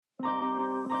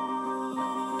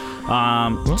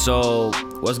So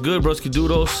what's good, broski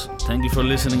doodles? Thank you for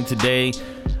listening today.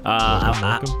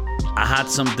 I had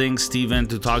some things, Steven,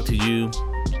 to talk to you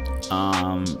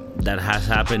that has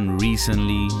happened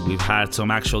recently. We've had some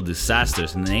actual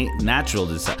disasters, natural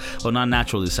disasters. Well, not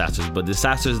natural disasters, but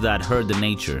disasters that hurt the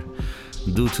nature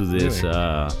due to this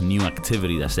new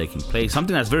activity that's taking place.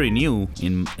 Something that's very new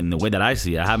in the way that I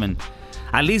see it. I haven't,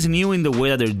 at least new in the way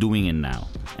that they're doing it now.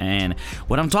 And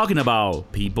what I'm talking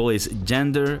about, people, is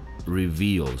gender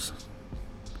reveals.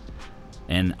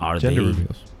 And are gender they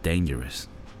reveals. Dangerous?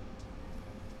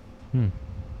 Do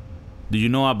you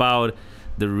know about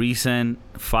the recent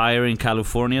fire in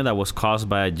California that was caused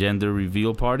by a gender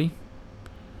reveal party?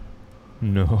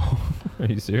 No. Are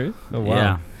you serious? Oh,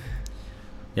 wow.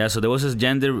 Yeah, so there was this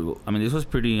gender... I mean, this was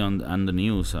pretty on the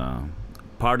news.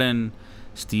 Pardon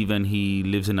Steven, he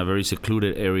lives in a very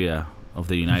secluded area of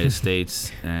the United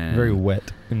States. And very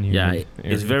wet in here. Yeah,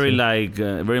 it's very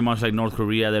very much like North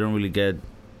Korea. They don't really get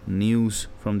news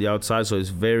from the outside, so it's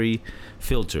very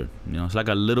filtered. You know, it's like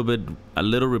a little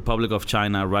Republic of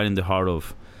China right in the heart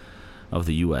of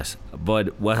the U.S.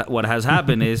 But what has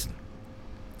happened is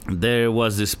there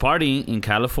was this party in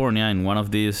California in one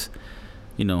of these,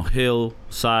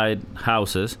 hillside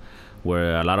houses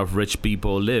where a lot of rich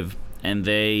people live, and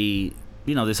they,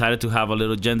 decided to have a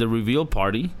little gender reveal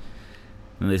party.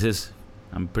 And this is,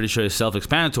 I'm pretty sure it's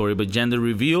self-explanatory, but gender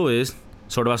reveal is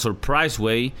sort of a surprise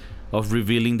way of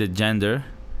revealing the gender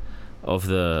of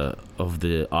the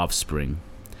offspring.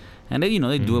 And then,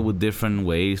 they do it with different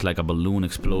ways, like a balloon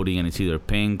exploding and it's either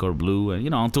pink or blue.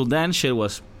 And, until then, shit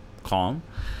was calm.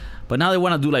 But now they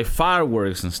want to do, like,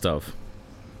 fireworks and stuff.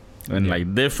 And,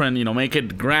 like, different, make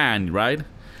it grand, right?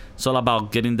 It's all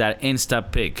about getting that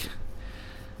Insta pic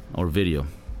or video.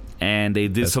 And they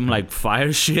did some, like,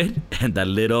 fire shit and that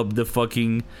lit up the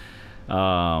fucking,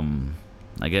 I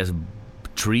guess,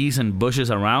 trees and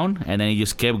bushes around, and then he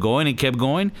just kept going,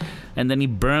 and then he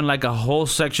burned like a whole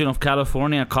section of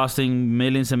California, costing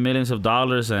millions and millions of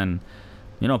dollars, and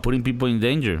putting people in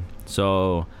danger.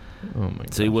 So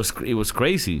it was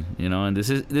crazy, and this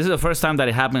is the first time that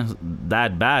it happens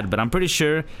that bad. But I'm pretty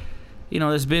sure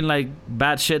there's been like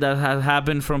bad shit that has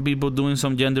happened from people doing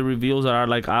some gender reveals that are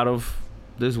like out of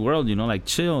this world, like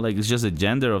chill, like it's just the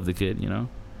gender of the kid.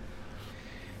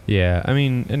 Yeah, I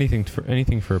mean, anything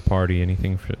for a party,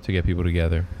 anything to get people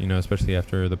together, especially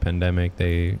after the pandemic,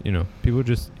 people are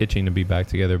just itching to be back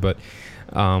together. But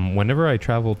whenever I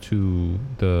travel to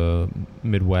the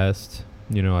Midwest,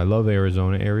 I love the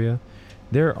Arizona area,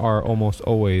 there are almost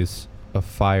always a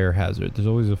fire hazard. There's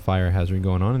always a fire hazard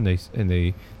going on,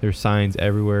 and there's signs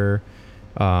everywhere,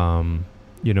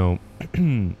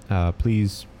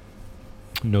 please,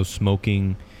 no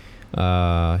smoking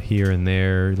here and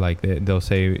there. Like they'll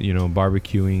say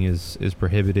barbecuing is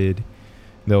prohibited.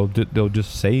 They'll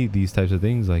just say these types of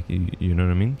things, like you know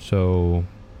what I mean. So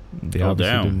they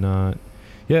obviously did not.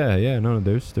 No,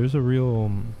 there's a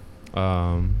real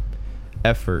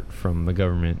effort from the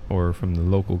government or from the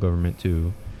local government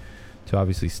to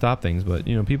obviously stop things, but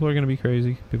people are gonna be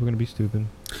crazy, people are gonna be stupid.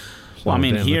 So, well, I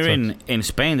mean, here in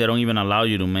Spain they don't even allow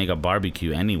you to make a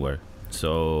barbecue anywhere.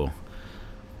 So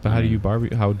but how do you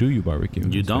barbecue?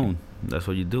 You don't. That's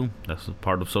what you do. That's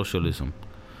part of socialism.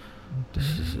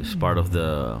 It's part of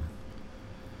the...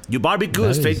 You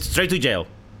barbecue straight to jail.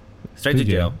 Straight to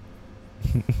jail.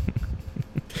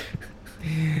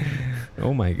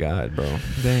 Oh my God, bro.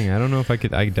 Dang, I don't know if I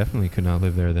could... I definitely could not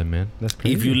live there then, man. That's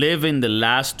crazy. If you live in the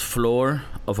last floor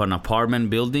of an apartment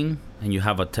building and you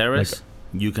have a terrace,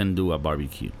 you can do a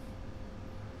barbecue.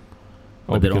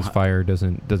 Because fire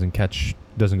doesn't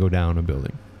go down a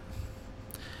building.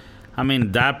 I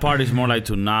mean, that part is more like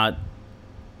to not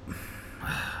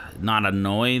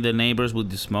annoy the neighbors with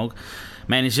the smoke.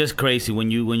 Man, it's just crazy when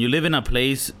you live in a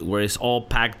place where it's all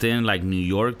packed in like New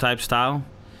York type style.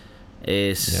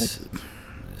 It's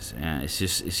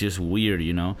just weird,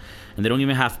 and they don't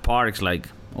even have parks like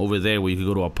over there where you could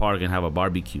go to a park and have a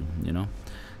barbecue,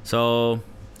 So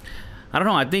I don't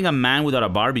know. I think a man without a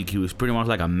barbecue is pretty much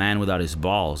like a man without his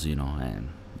balls, and.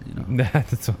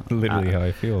 That's literally how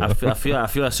I feel. I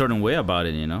feel a certain way about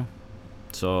it,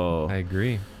 So I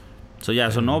agree. So yeah,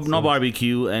 so no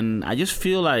barbecue, and I just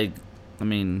feel like, I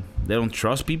mean, they don't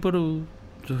trust people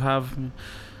to have.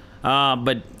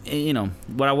 But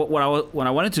what I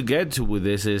wanted to get to with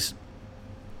this is,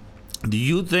 do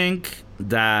you think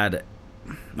that?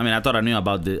 I mean, I thought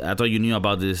you knew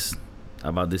about this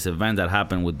event that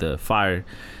happened with the fire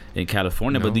in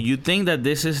California. No. But do you think that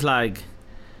this is like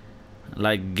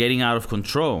getting out of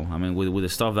control? I mean, with the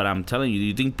stuff that I'm telling you, do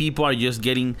you think people are just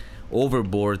getting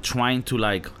overboard, trying to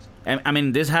like And I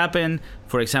mean, this happened.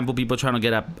 For example, people trying to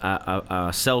get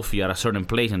a selfie at a certain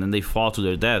place and then they fall to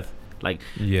their death. Like,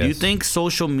 Yes. do you think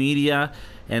social media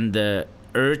and the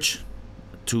urge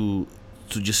to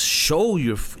just show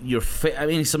your I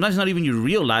mean, sometimes it's not even your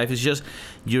real life. It's just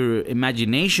your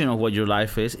imagination of what your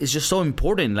life is. It's just so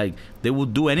important. Like, they will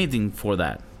do anything for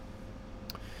that.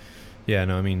 Yeah,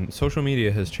 no, I mean, social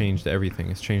media has changed everything.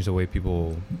 It's changed the way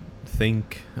people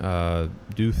think,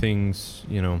 do things,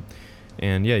 you know.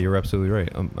 And yeah, you're absolutely right.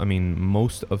 I mean,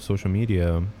 most of social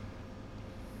media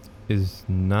is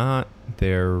not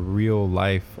their real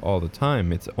life all the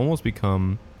time. It's almost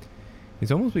become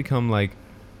like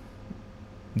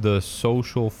the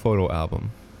social photo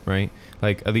album, right?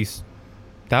 Like, at least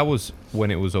that was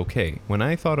when it was okay. When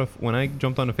I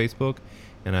jumped onto Facebook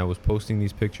and I was posting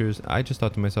these pictures, I just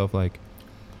thought to myself, like,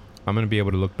 I'm going to be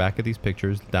able to look back at these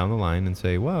pictures down the line and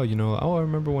say, wow, you know, I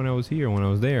remember when I was here, when I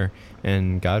was there.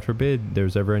 And God forbid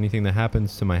there's ever anything that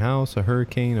happens to my house, a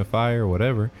hurricane, a fire,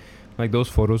 whatever. Like, those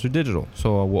photos are digital.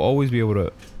 So I will always be able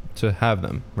to have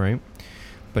them, right?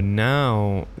 But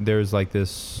now there's like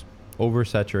this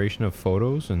oversaturation of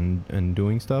photos and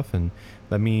doing stuff. And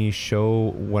let me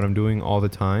show what I'm doing all the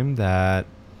time that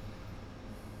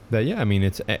yeah, I mean,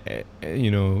 it's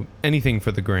you know, anything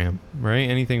for the gram, right?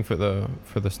 Anything for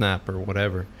the snap or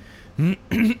whatever. And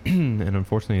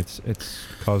unfortunately, it's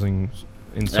causing,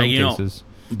 in some cases,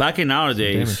 back in our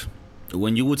days,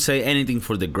 when you would say anything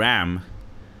for the gram,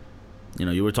 you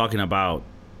know, you were talking about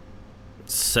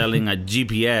selling a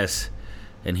GPS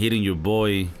and hitting your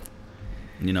boy,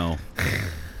 you know,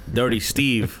 Dirty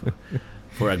Steve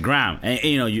for a gram. And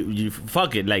you know, you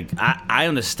fuck it. Like, I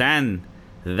understand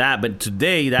that, but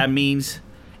today that means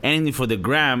anything for the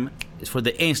gram is for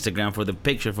the Instagram, for the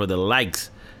picture, for the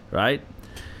likes, right?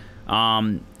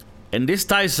 And this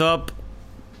ties up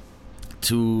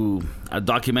to a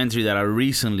documentary that I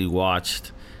recently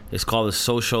watched. It's called The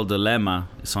Social Dilemma.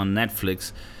 It's on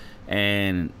Netflix,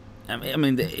 and I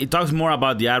mean, it talks more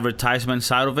about the advertisement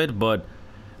side of it, but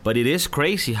it is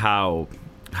crazy how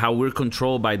we're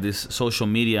controlled by this social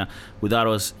media without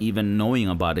us even knowing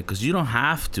about it, because you don't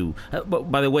have to.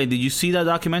 But by the way, did you see that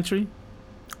documentary?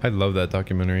 I love that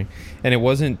documentary, and it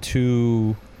wasn't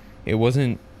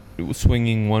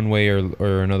swinging one way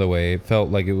or another way. It felt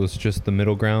like it was just the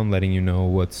middle ground, letting you know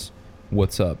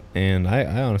what's up. And I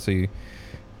honestly,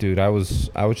 dude, I was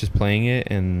just playing it,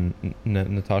 and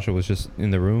Natasha was just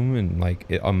in the room, and like,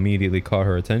 it immediately caught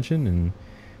her attention, and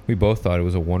we both thought it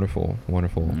was a wonderful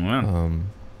Yeah.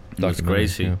 It was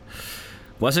crazy. Yeah.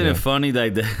 Wasn't it funny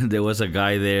that there was a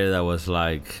guy there that was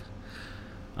like,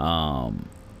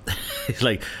 he's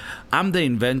like, I'm the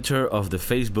inventor of the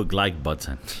Facebook like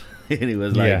button. And he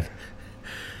was like,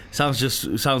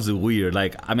 sounds weird.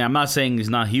 Like, I mean, I'm not saying it's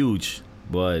not huge,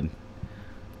 but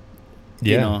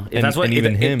you know, if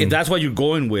that's what you're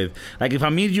going with. Like, if I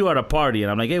meet you at a party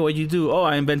and I'm like, hey, what you do? Oh,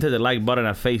 I invented the like button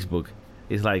at Facebook.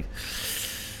 It's like,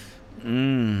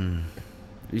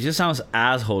 it just sounds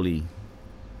assholey.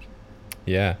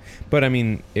 Yeah, but I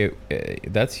mean,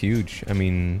 that's huge. I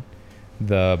mean,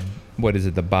 the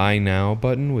buy now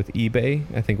button with eBay,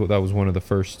 I think that was one of the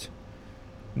first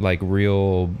like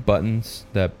real buttons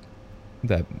that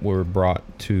were brought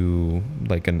to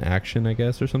like an action, I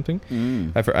guess, or something.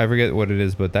 I forget what it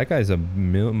is, but that guy's a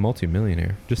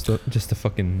multi-millionaire just to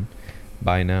fucking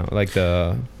buy now, like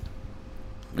the.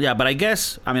 Yeah, but I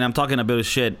guess, I mean, I'm talking a bit of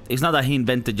shit. It's not that he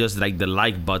invented just like the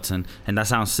like button, and that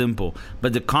sounds simple,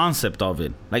 but the concept of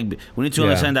it. Like, we need to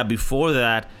understand that before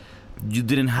that, you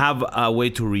didn't have a way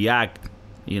to react,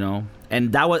 you know,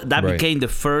 and that became the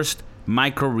first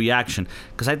micro reaction.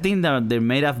 Because I think that there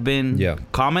may have been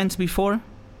comments before.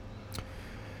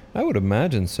 I would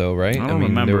imagine so, right? I don't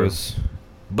remember. There was,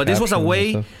 but this was a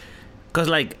way. Because,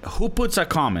 like, who puts a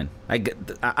comment? Like,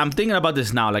 I'm thinking about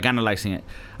this now, like, analyzing it.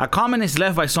 A comment is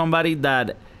left by somebody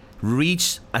that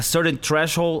reached a certain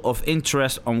threshold of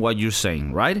interest on what you're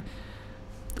saying, right?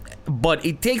 But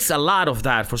it takes a lot of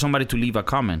that for somebody to leave a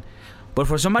comment. But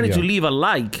for somebody to leave a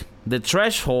like, the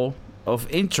threshold of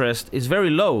interest is very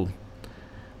low.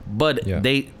 But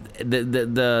the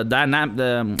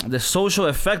social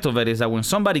effect of it is that when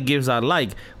somebody gives a like,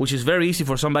 which is very easy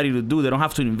for somebody to do, they don't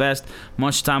have to invest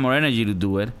much time or energy to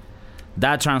do it.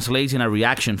 That translates in a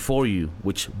reaction for you,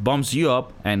 which bumps you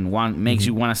up and makes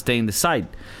you want to stay in the site.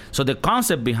 So the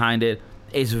concept behind it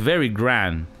is very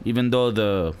grand, even though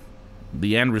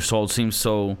the end result seems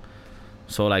so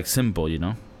like simple, you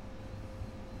know?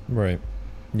 Right.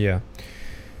 Yeah.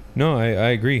 No, I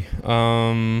agree.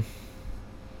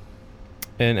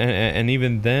 And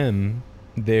even them,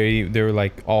 they were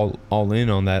like all in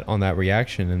on that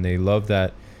reaction, and they love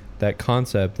that that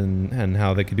concept and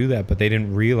how they could do that, but they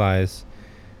didn't realize,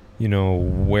 you know,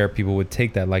 where people would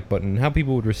take that like button, how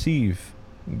people would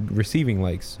receiving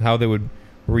likes, how they would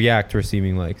react to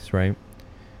receiving likes, right?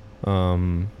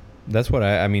 That's what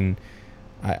I mean.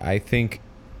 I think,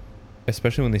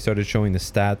 especially when they started showing the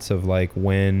stats of like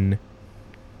when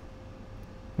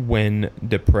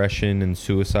depression and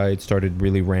suicide started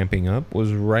really ramping up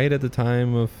was right at the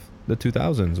time of the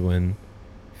 2000s when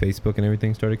Facebook and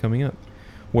everything started coming up,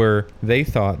 where they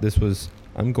thought this was,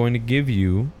 I'm going to give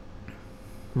you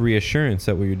reassurance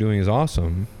that what you're doing is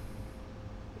awesome.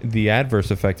 The adverse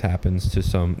effect happens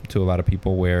to a lot of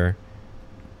people where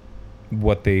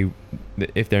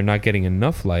if they're not getting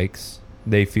enough likes,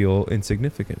 they feel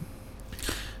insignificant.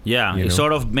 Yeah, it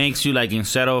sort of makes you like,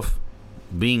 instead of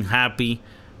being happy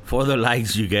for the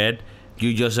likes you get,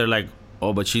 you just are like,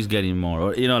 oh, but she's getting more,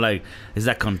 or like, it's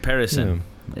that comparison.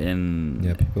 Yeah.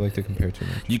 And people like to compare too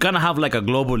much. You kind of have like a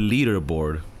global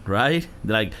leaderboard, right?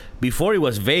 Like before it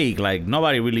was vague, like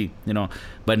nobody really,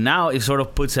 but now it sort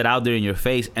of puts it out there in your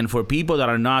face. And for people that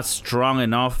are not strong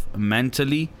enough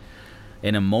mentally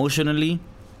and emotionally,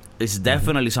 it's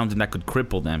definitely something that could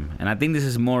cripple them. And I think this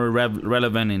is more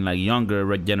relevant in like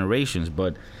younger generations,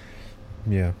 but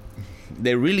yeah,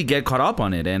 they really get caught up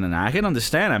on it. And I can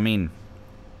understand. I mean,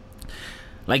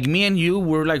 like me and you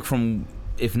were like from,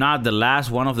 if not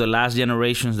one of the last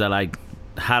generations that like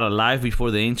had a life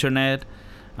before the internet.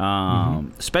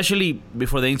 Especially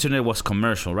before the internet was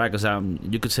commercial, right? Because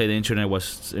you could say the internet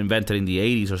was invented in the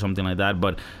 80s or something like that,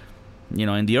 but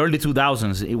in the early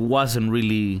 2000s it wasn't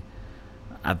really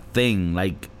a thing.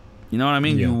 Like, you know what I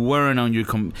mean? You weren't on your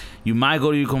you might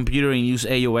go to your computer and use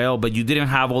AOL, but you didn't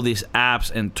have all these apps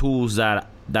and tools that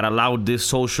allowed this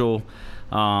social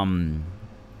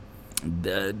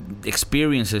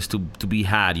experiences to be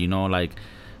had. Like,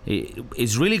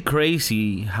 it's really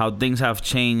crazy how things have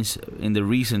changed in the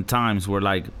recent times, where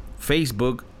like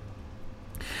Facebook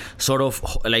sort of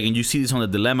like, and you see this on the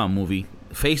Dilemma movie,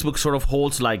 Facebook sort of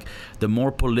holds like the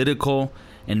more political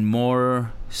and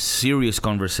more serious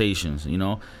conversations,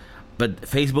 but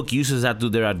Facebook uses that to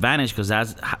their advantage, because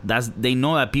that's they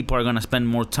know that people are going to spend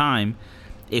more time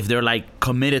if they're like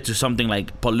committed to something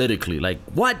like politically, like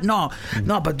what? No,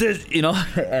 but this, and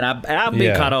I've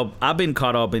been caught up. I've been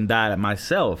caught up in that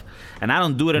myself, and I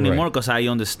don't do it anymore because I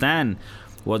understand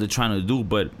what they're trying to do.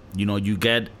 But you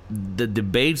get the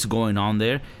debates going on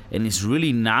there, and it's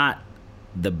really not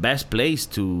the best place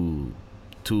to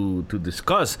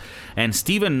discuss. And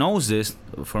Steven knows this.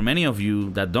 For many of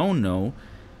you that don't know,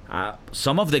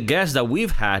 some of the guests that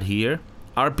we've had here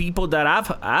are people that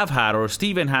I've had, or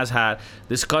Steven has had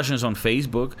discussions on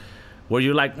Facebook where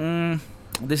you're like,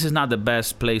 this is not the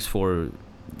best place for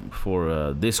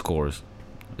discourse.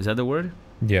 Is that the word?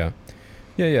 Yeah.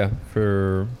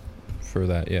 For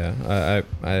that, yeah.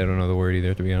 I don't know the word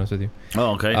either, to be honest with you.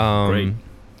 Oh, okay.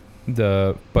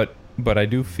 Great. But I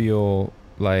do feel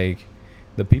like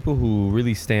the people who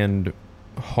really stand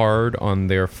hard on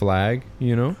their flag,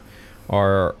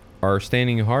 are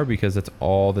standing hard because that's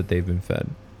all that they've been fed,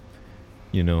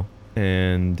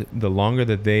 and the longer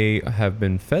that they have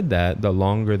been fed that, the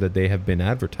longer that they have been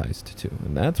advertised to,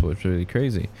 and that's what's really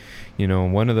crazy.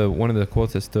 One of the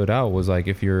quotes that stood out was like,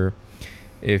 if you're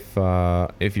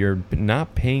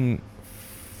not paying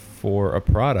for a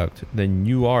product, then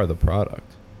you are the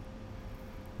product,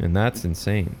 and that's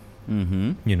insane.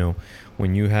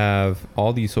 When you have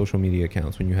all these social media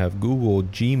accounts, when you have Google,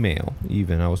 Gmail,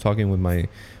 even I was talking with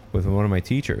one of my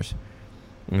teachers,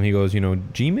 and he goes,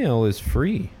 Gmail is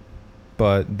free,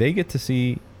 but they get to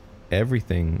see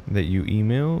everything that you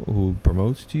email, who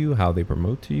promotes to you, how they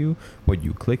promote to you, what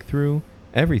you click through,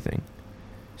 everything.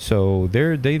 So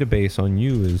their database on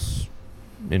you is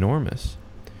enormous,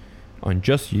 on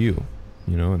just you,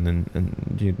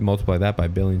 and you multiply that by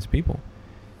billions of people.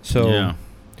 So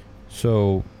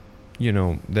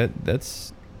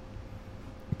that's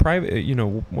private.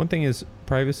 One thing is,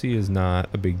 privacy is not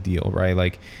a big deal, right?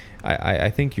 Like, I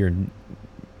think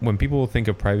when people think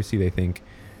of privacy, they think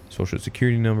social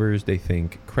security numbers, they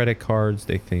think credit cards,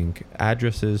 they think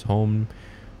addresses, home,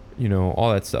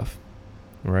 all that stuff,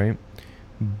 right?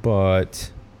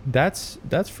 But that's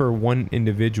for one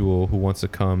individual who wants to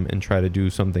come and try to do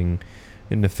something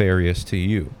nefarious to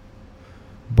you.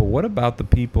 But what about the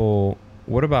people?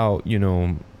 What about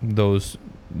those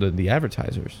the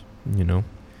advertisers?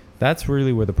 That's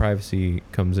really where the privacy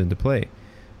comes into play.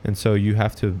 And so you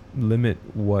have to limit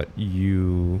what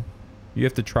you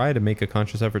have to try to make a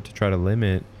conscious effort to try to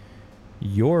limit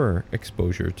your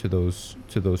exposure to those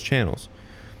channels.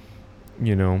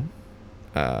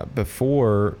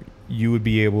 Before, you would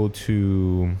be able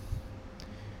to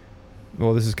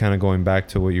well, this is kind of going back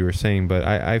to what you were saying, but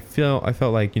I felt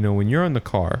like, you know, when you're in the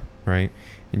car, right,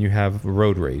 and you have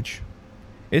road rage,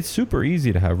 it's super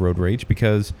easy to have road rage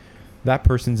because that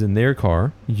person's in their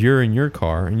car, you're in your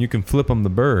car, and you can flip them the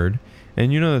bird,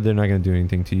 and you know that they're not going to do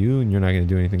anything to you, and you're not going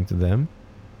to do anything to them,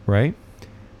 right?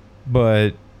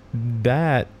 But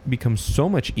that becomes so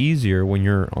much easier when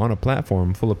you're on a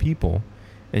platform full of people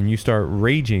and you start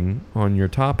raging on your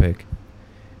topic,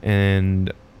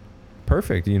 and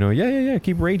perfect, you know, yeah,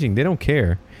 keep raging. They don't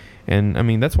care. And I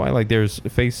mean, that's why, like, there's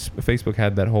Facebook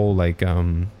had that whole, like,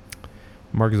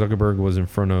 Mark Zuckerberg was in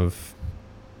front of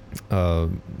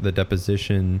the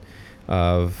deposition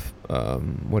of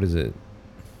what is it?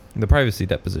 The privacy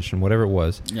deposition, whatever it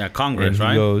was. Yeah, Congress, and he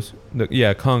right? goes,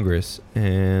 Congress,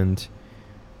 and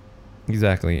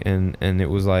exactly, and it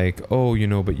was like, oh, you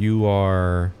know, but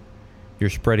you're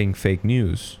spreading fake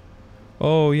news.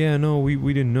 Oh yeah, no, we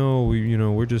didn't know.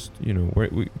 We're just,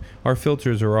 our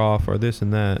filters are off, or this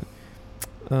and that.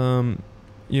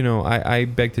 I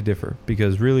beg to differ,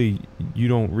 because really, you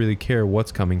don't really care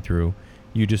what's coming through.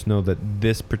 You just know that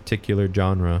this particular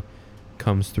genre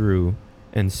comes through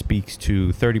and speaks to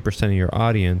 30% of your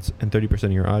audience, and 30%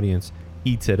 of your audience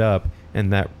eats it up,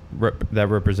 and that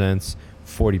represents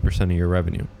 40% of your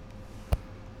revenue,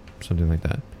 something like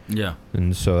that. Yeah.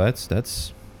 And so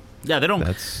that's yeah, they don't.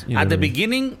 That's, at the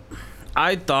beginning,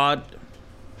 I thought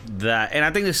that, and I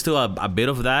think there's still a bit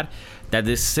of that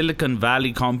the Silicon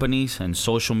Valley companies and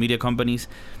social media companies,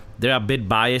 they're a bit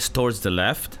biased towards the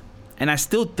left, and I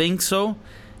still think so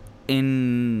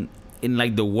in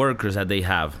like the workers that they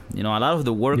have. You know, a lot of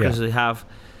the workers they have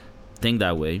think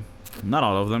that way. Not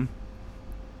all of them.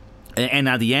 And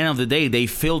at the end of the day, they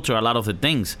filter a lot of the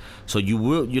things. So you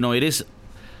will, it is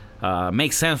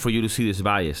makes sense for you to see this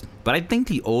bias. But I think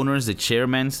the owners, the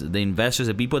chairmen, the investors,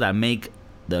 the people that make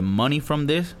the money from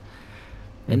this,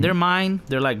 in their mind,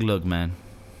 they're like, look, man,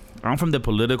 I'm from the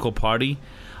political party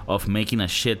of making a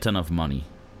shit ton of money.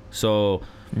 So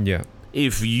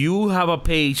if you have a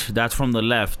page that's from the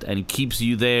left and it keeps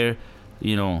you there,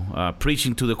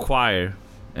 preaching to the choir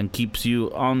and keeps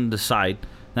you on the side,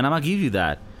 then I'm going to give you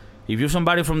that. If you're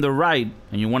somebody from the right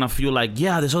and you want to feel like,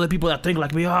 yeah, there's other people that think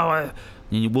like me, and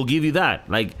we'll give you that.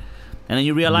 Like, and then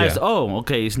you realize, oh,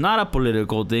 okay, it's not a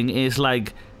political thing. It's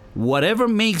like whatever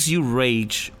makes you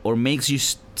rage or makes you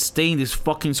stay in this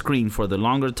fucking screen for the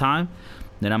longer time,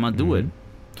 then I'm going to do it.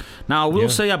 Now, I will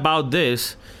say about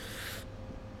this,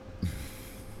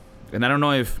 and I don't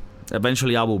know if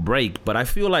eventually I will break, but I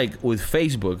feel like with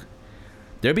Facebook,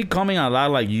 they're becoming a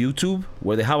lot like YouTube,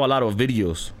 where they have a lot of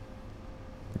videos.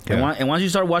 And once you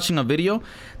start watching a video,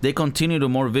 they continue to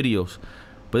more videos.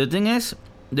 But the thing is,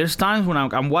 there's times when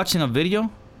I'm watching a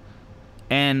video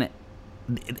and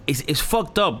it's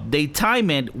fucked up. They time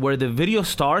it where the video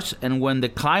starts, and when the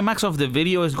climax of the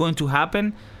video is going to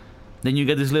happen, then you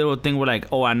get this little thing where like,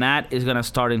 oh, an ad is going to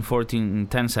start in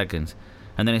 10 seconds.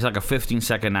 And then it's like a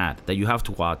 15-second ad that you have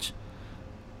to watch.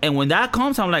 And when that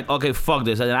comes, I'm like, okay, fuck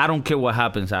this. And I don't care what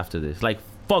happens after this. Like,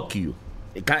 fuck you.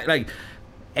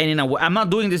 And I'm not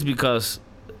doing this because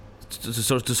to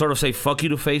sort of say fuck you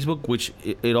to Facebook, which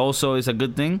it also is a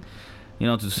good thing,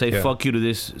 to say fuck you to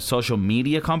this social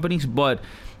media companies. But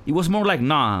it was more like,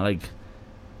 nah, like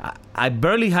I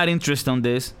barely had interest on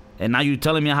this, and now you're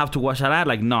telling me I have to watch that ad.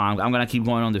 Like, no, I'm gonna keep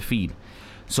going on the feed.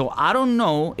 So I don't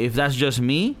know if that's just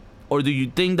me, or do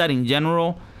you think that in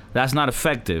general that's not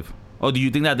effective, or do you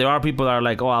think that there are people that are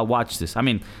like, oh, I'll watch this? I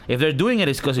mean, if they're doing it,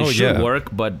 it's because it should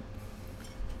work, but.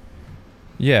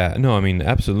 Yeah, no, I mean,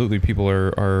 absolutely. People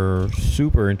are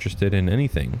super interested in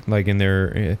anything. Like in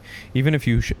their, even if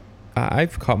you,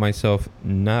 I've caught myself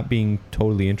not being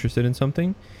totally interested in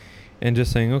something and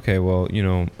just saying, okay, well,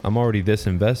 I'm already this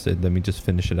invested. Let me just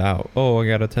finish it out. Oh, I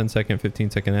got a 10-second,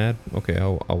 15-second ad. Okay,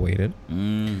 I'll wait it.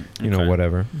 Okay.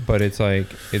 Whatever. But it's like,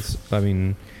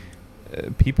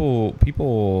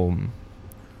 people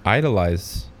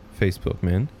idolize Facebook,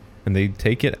 man. And they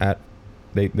take it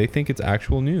they think it's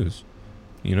actual news.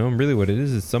 And really what it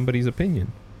is somebody's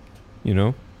opinion,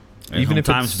 And even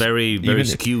sometimes if it's very, very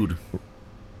skewed.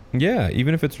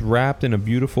 Even if it's wrapped in a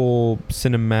beautiful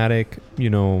cinematic,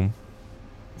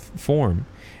 form.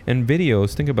 And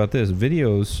videos, think about this.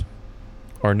 Videos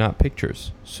are not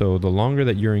pictures. So the longer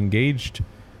that you're engaged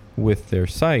with their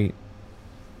site,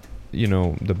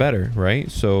 the better,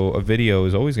 right? So a video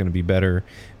is always going to be better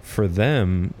for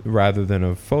them rather than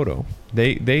a photo.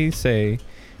 They say...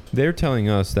 They're telling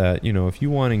us that, if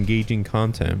you want engaging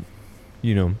content,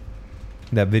 that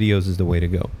videos is the way to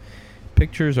go.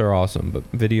 Pictures are awesome,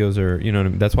 but videos are,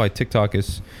 that's why TikTok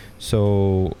is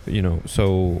so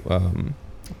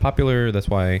popular. That's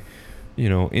why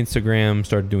Instagram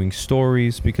started doing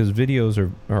stories because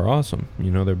videos are awesome.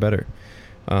 They're better.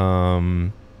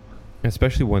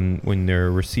 Especially when they're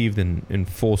received in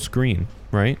full screen,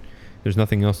 right? There's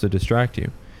nothing else to distract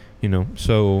you,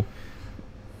 so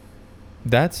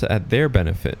that's at their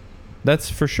benefit. That's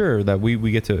for sure that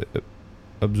we get to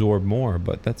absorb more,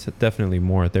 but that's definitely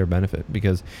more at their benefit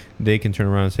because they can turn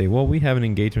around and say, well, we have an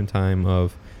engagement time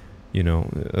of,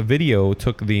 a video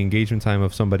took the engagement time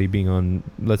of somebody being on,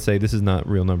 let's say, this is not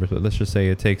real numbers, but let's just say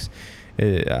it takes,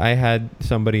 I had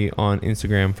somebody on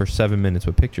Instagram for 7 minutes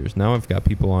with pictures. Now I've got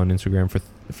people on Instagram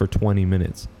for 20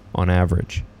 minutes on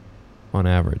average,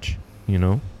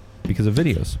 because of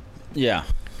videos. Yeah.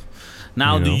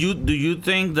 Now, do you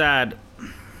think that,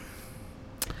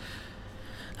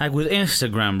 like with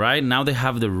Instagram, right? Now they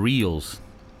have the Reels,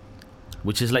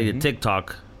 which is like the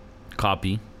TikTok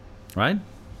copy, right?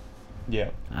 Yeah.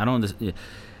 I don't.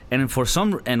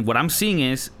 And what I'm seeing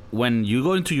is when you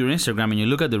go into your Instagram and you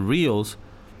look at the Reels,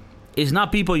 it's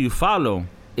not people you follow.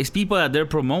 It's people that they're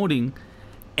promoting,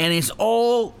 and it's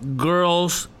all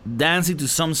girls dancing to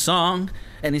some song,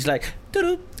 and it's like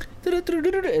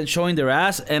and showing their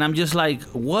ass, and I'm just like,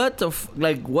 what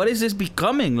what is this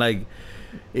becoming? Like,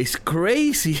 it's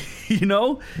crazy,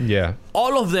 Yeah.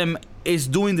 All of them is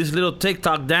doing these little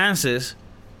TikTok dances,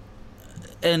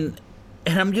 and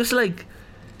I'm just like,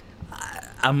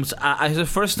 it's the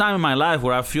first time in my life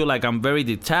where I feel like I'm very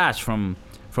detached from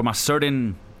a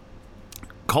certain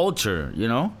culture,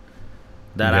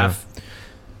 that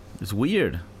it's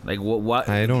weird. Like what?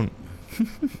 I don't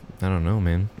know,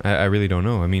 man. I really don't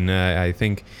know. I mean, I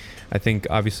think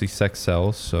obviously sex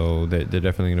sells, so they're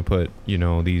definitely going to put,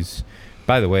 these.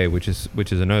 By the way, which is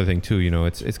another thing too.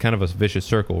 It's kind of a vicious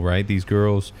circle, right? These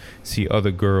girls see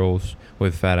other girls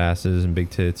with fat asses and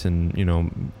big tits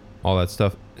and all that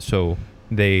stuff, so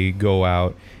they go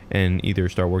out and either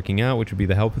start working out, which would be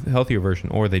the healthier version,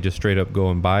 or they just straight up go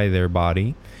and buy their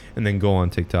body and then go on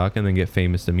TikTok and then get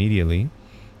famous immediately.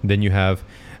 Then you have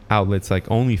outlets like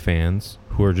OnlyFans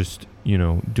who are just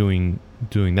doing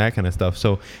that kind of stuff.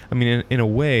 So I mean, in a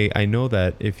way, I know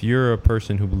that if you're a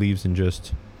person who believes in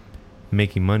just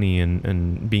making money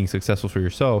and being successful for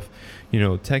yourself,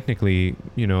 technically,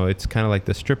 it's kind of like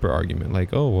the stripper argument, like,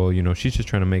 oh well, she's just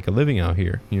trying to make a living out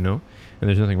here, and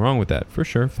there's nothing wrong with that, for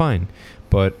sure, fine,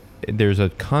 but there's a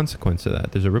consequence to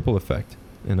that. There's a ripple effect,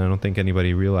 and I don't think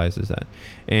anybody realizes that.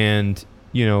 And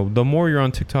the more you're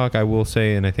on TikTok, I will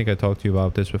say, and I think I talked to you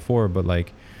about this before, but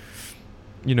like,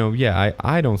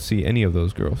 I don't see any of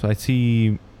those girls. I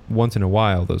see once in a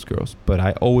while those girls, but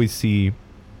I always see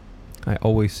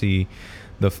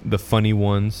the funny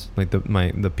ones, like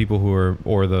the people who are,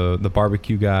 or the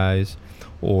barbecue guys,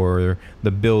 or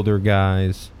the builder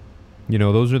guys.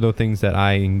 Those are the things that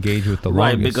I engage with the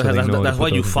longest. Right, because that's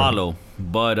what you follow.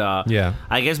 But yeah,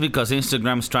 I guess because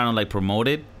Instagram's trying to like promote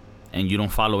it, and you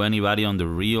don't follow anybody on the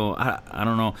Reel. I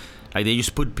don't know. Like they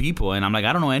just put people, and I'm like,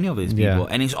 I don't know any of these people,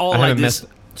 and it's all like this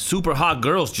super hot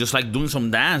girls just like doing some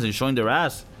dance and showing their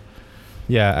ass.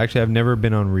 Yeah, actually, I've never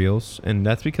been on Reels, and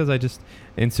that's because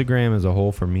Instagram as a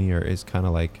whole for me is kind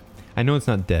of like, I know it's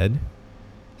not dead.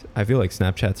 I feel like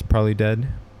Snapchat's probably dead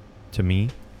to me,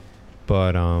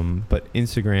 but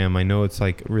Instagram, I know it's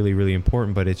like really, really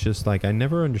important, but it's just like I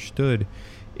never understood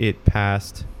it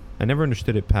past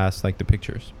like the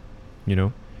pictures,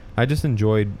 I just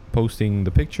enjoyed posting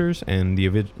the pictures and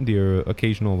the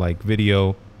occasional like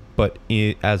video, but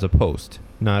as a post,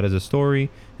 not as a story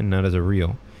and not as a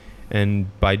reel.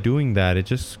 And by doing that, it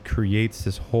just creates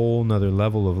this whole nother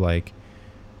level of like,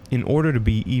 in order to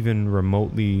be even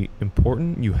remotely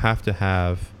important, you have to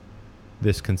have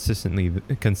this consistency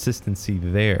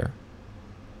there.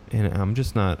 And I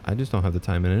just don't have the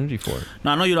time and energy for it.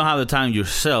 No, I know you don't have the time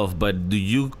yourself, but do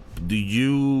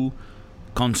you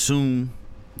consume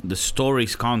the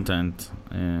stories content?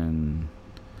 And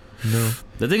no.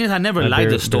 The thing is, I never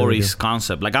liked the stories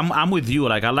concept. Like I'm with you.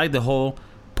 Like I like the whole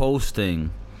post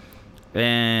thing.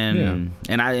 And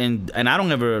I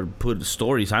don't ever put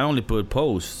stories. I only put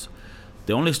posts.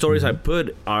 The only stories I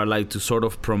put are like to sort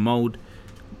of promote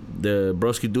the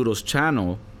Broski Doodles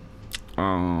channel,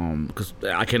 because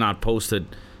I cannot post it,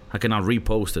 I cannot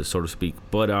repost it, so to speak.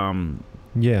 But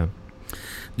yeah,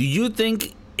 do you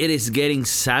think it is getting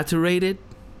saturated?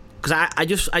 Because I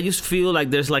just feel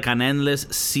like there's like an endless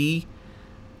sea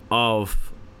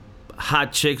of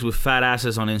hot chicks with fat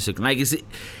asses on Instagram. Like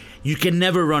you can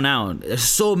never run out. There's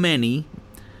so many.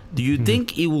 Do you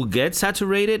think it will get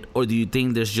saturated, or do you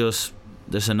think there's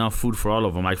enough food for all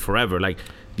of them, like forever? Like,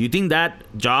 do you think that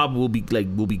job will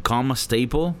become a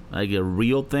staple, like a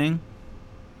real thing?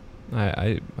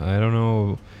 I don't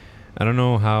know. I don't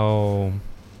know how.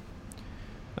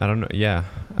 I don't know. Yeah,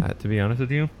 to be honest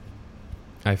with you,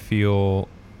 I feel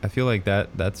like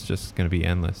that's just gonna be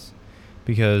endless,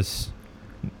 because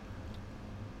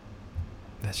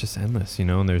that's just endless, you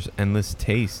know. And there's endless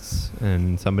tastes,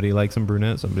 and somebody likes them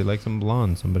brunette, somebody likes them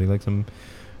blonde, somebody likes them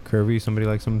curvy, somebody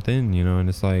likes them thin, you know. And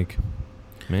it's like,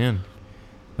 man,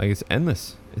 like it's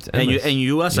endless. It's endless. And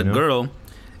you as a girl,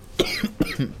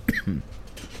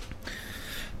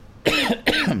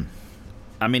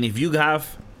 I mean, if you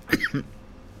have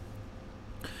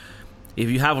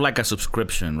like a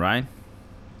subscription, right?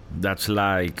 That's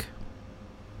like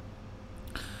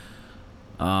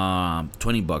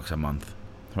 $20 a month,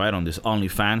 right? On this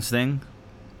OnlyFans thing.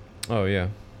 Oh yeah.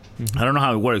 Mm-hmm. I don't know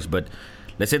how it works, but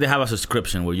let's say they have a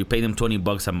subscription where you pay them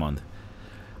 $20 a month.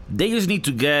 They just need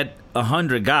to get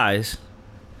 100 guys,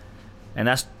 and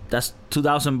that's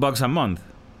 $2,000 a month.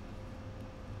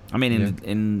 I mean,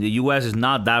 in the US, it's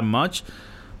not that much,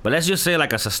 but let's just say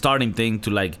like as a starting thing to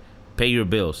like pay your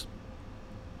bills,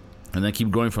 and then keep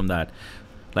growing from that.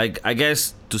 Like, I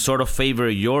guess to sort of favor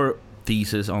your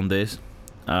thesis on this,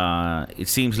 it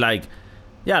seems like,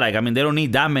 I mean, they don't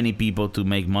need that many people to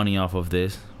make money off of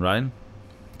this, right?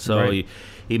 So Right.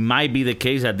 It might be the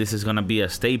case that this is going to be a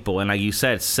staple. And like you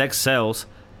said, sex sells,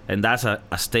 and that's a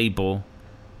staple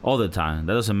all the time.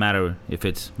 That doesn't matter if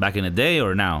it's back in the day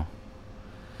or now.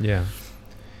 Yeah.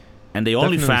 And the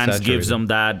Definitely OnlyFans gives saturated. them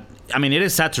that. I mean, it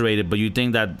is saturated, but you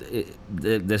think that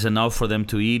there's enough for them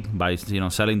to eat by, you know,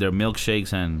 selling their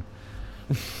milkshakes and...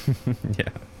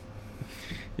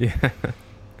 Yeah.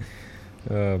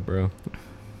 Bro.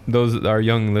 Our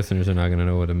young listeners are not going to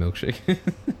know what a milkshake is.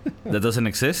 That doesn't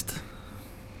exist?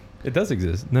 It does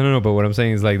exist. No. But what I'm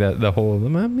saying is like that the whole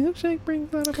my milkshake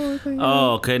brings that up all thing.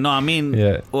 Oh, okay. No, I mean...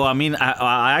 Yeah. Well, I mean,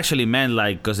 I actually meant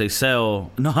like because they sell...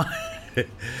 No,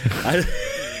 I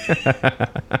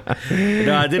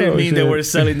didn't mean they were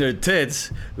selling their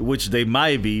tits, which they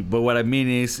might be. But what I mean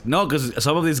is... No, because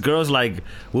some of these girls like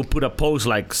will put a post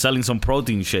like selling some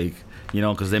protein shake, you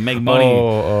know, because they make money.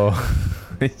 Yeah.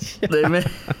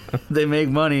 They make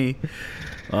money.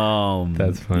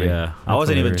 That's funny. Yeah, I That's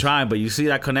wasn't even hilarious. trying, but you see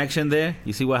that connection there?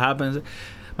 You see what happens?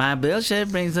 My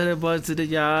milkshake brings the boys to the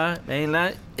yard. Ain't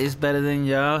like it's better than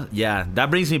y'all. Yeah, that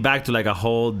brings me back to like a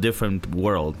whole different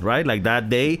world, right? Like that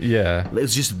day. Yeah.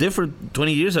 It's just different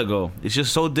 20 years ago. It's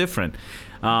just so different.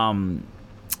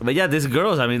 But yeah, these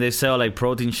girls, I mean, they sell like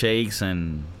protein shakes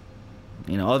and,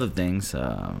 you know, other things,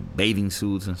 bathing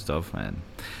suits and stuff. And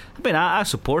I mean, I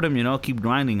support them, you know, keep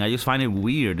grinding. I just find it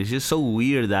weird. It's just so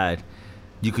weird that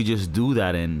you could just do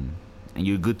that and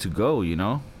you're good to go, you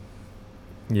know?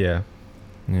 Yeah.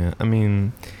 I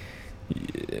mean,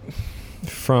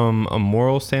 from a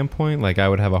moral standpoint, like I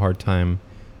would have a hard time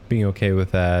being okay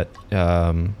with that.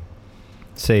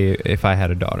 Say if I had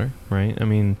a daughter, right? I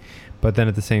mean, but then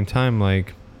at the same time,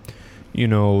 like, you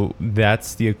know,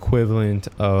 that's the equivalent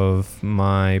of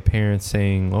my parents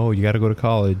saying, "Oh, you got to go to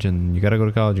college, and you got to go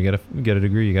to college. You got to get a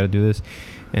degree. You got to do this."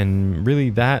 And really,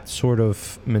 that sort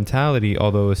of mentality,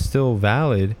 although it's still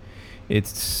valid,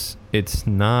 it's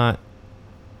not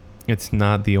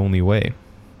the only way,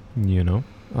 you know.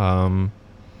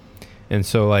 And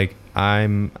so like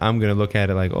I'm gonna look at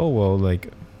it like, oh well,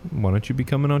 like why don't you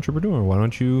become an entrepreneur? Why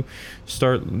don't you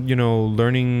start, you know,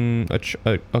 learning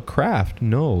a craft?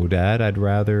 No, Dad, I'd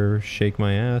rather shake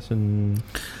my ass and,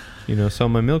 you know, sell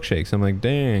my milkshakes. I'm like,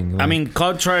 dang. Like, I mean,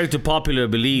 contrary to popular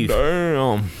belief,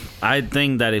 damn. I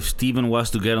think that if Steven was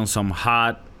to get on some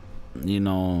hot, you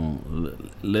know,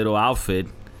 little outfit,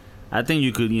 I think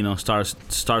you could, you know,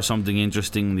 start something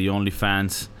interesting in the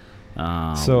OnlyFans.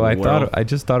 So I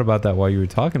just thought about that while you were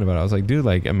talking about it. I was like, dude,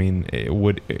 like, I mean,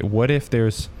 what if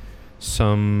there's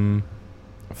some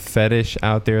fetish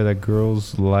out there that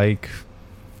girls like,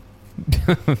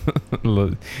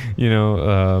 you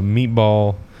know,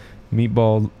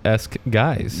 meatball-esque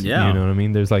guys. Yeah. You know what I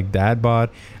mean? There's like dad bod.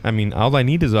 I mean, all I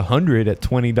need is $100 at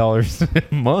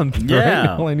 $20 a month. Yeah.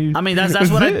 Right? All I need. I mean, that's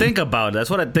what I think about. That's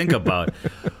what I think about.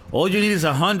 All you need is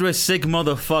 100 sick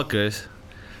motherfuckers,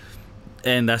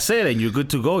 and that's it. And you're good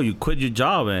to go. You quit your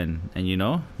job and you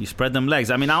know, you spread them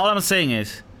legs. I mean, all I'm saying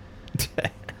is,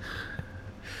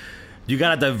 you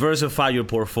gotta diversify your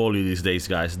portfolio these days,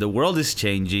 guys. The world is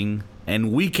changing,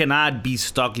 and we cannot be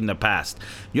stuck in the past.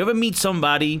 You ever meet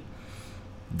somebody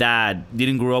that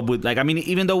didn't grow up with, like, I mean,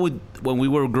 even though when we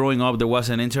were growing up there was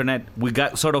an internet, we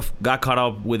got caught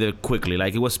up with it quickly.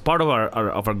 Like, it was part of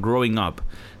our growing up,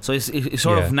 so it's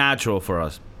sort of natural for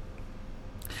us.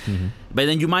 Mm-hmm. But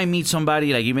then you might meet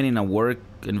somebody, like, even in a work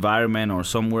environment or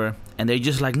somewhere, and they're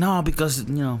just like, no, because,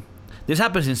 you know, this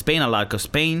happens in Spain a lot, because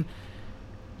Spain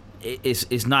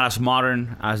is not as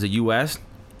modern as the US.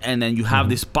 and then you have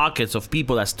these pockets of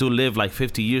people that still live like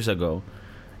 50 years ago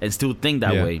and still think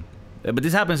that way. But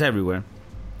this happens everywhere.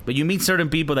 But you meet certain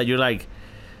people that you're like,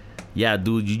 yeah,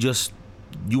 dude,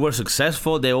 you were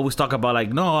successful. They always talk about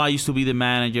like, no, I used to be the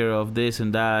manager of this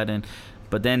and that,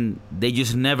 but then they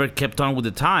just never kept on with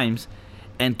the times.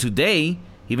 And today,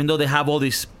 even though they have all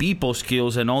these people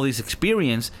skills and all this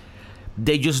experience,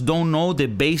 they just don't know the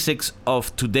basics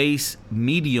of today's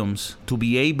mediums to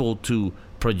be able to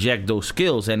project those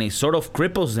skills, and it sort of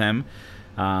cripples them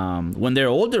when they're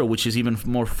older, which is even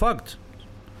more fucked.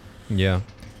 Yeah.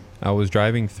 I was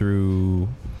driving through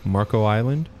Marco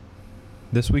Island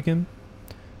this weekend.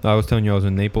 I was telling you I was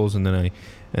in Naples, and then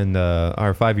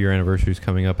our 5-year anniversary is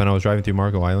coming up, and I was driving through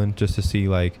Marco Island just to see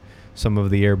like some of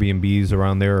the Airbnbs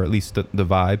around there, or at least the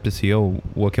vibe, to see,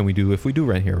 what can we do if we do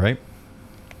rent here, right?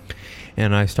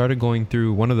 And I started going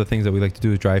through, one of the things that we like to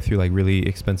do is drive through like really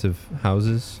expensive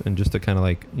houses, and just to kind of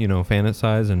like,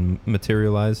 fantasize and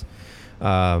materialize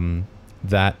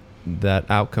that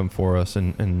outcome for us.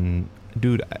 And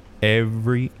dude,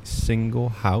 every single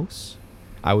house,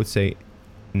 I would say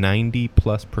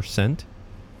 90+%,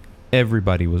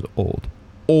 everybody was old,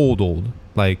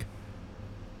 like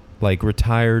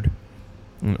retired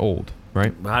and old,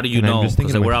 right? How do you know?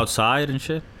 Because they were outside and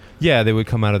shit? Yeah, they would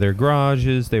come out of their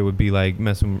garages. They would be like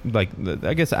messing, like,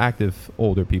 I guess active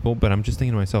older people. But I'm just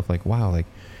thinking to myself, like, wow, like,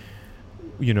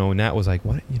 Nat was like,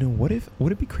 would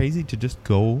it be crazy to just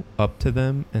go up to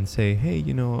them and say, hey,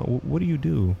 what do you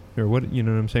do? Or what, you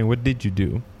know what I'm saying? What did you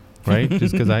do? Right?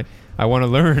 Just because I want to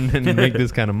learn and make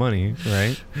this kind of money,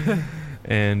 right?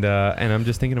 And I'm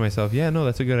just thinking to myself, yeah, no,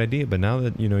 that's a good idea. But now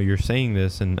that, you're saying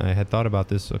this, and I had thought about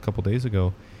this a couple days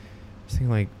ago, I was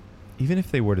thinking, like, even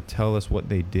if they were to tell us what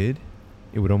they did,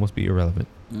 it would almost be irrelevant.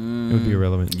 It would be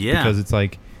irrelevant. Yeah. Because it's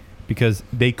like, because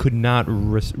they could not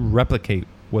replicate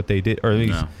what they did, or at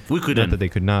least we couldn't. Not that they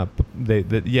could not.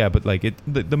 But like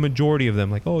the majority of them,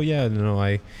 like, oh yeah,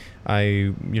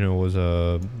 I was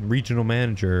a regional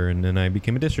manager, and then I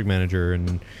became a district manager,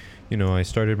 and I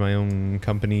started my own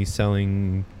company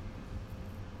selling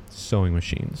sewing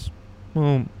machines.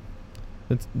 Well,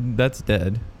 that's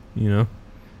dead.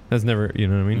 That's never, you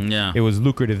know what I mean? Yeah. It was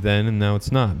lucrative then, and now it's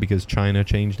not, because China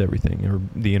changed everything, or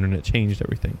the internet changed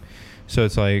everything. So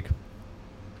it's like,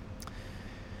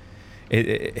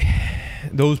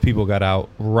 those people got out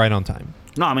right on time.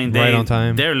 No, I mean, right on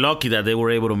time. They're lucky that they were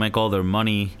able to make all their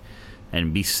money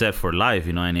and be set for life,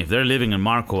 And if they're living in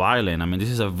Marco Island, I mean, this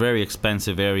is a very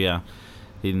expensive area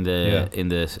in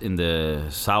the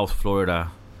South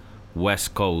Florida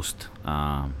West Coast.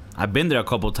 I've been there a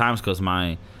couple of times because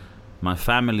my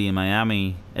family in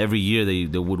Miami, every year they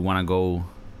would want to go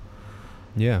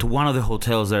to one of the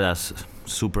hotels there that's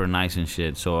super nice and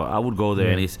shit. So I would go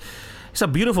there, and it's a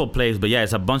beautiful place. But yeah,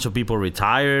 it's a bunch of people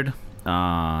retired,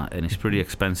 and it's pretty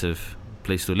expensive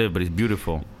place to live, but it's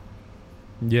beautiful.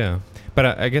 Yeah,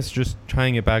 but I guess just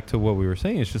tying it back to what we were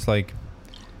saying, it's just like,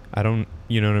 I don't,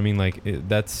 you know what I mean? Like,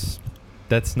 that's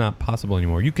not possible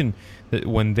anymore. You can,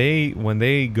 when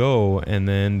they go, and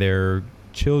then their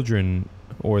children,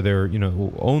 or their,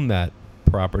 who own that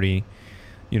property,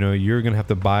 you're going to have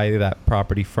to buy that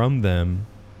property from them.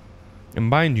 And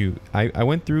mind you, I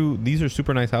went through, these are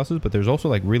super nice houses, but there's also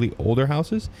like really older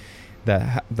houses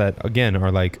that again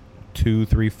are like $2,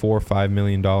 $3, $4, $5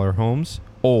 million homes.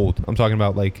 Old. I'm talking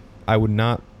about, like, I would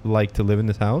not like to live in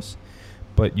this house,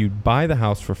 but you buy the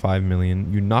house for $5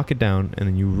 million, you knock it down, and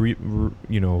then you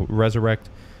resurrect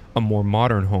a more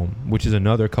modern home, which is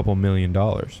another couple $1 million.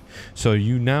 So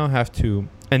you now have to,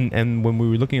 and when we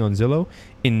were looking on Zillow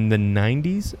in the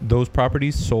 90s, those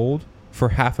properties sold for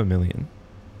 $500,000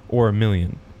 or $1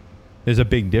 million. There's a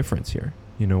big difference here.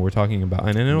 We're talking about,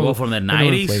 and I know, from the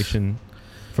 90s, inflation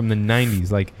from the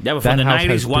 90s, like, yeah, but from the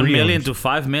 90s, 1 million to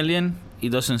 5 million, it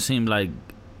doesn't seem like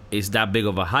it's that big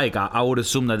of a hike. I would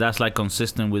assume that that's like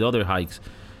consistent with other hikes,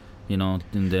 in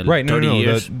the 30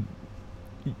 years.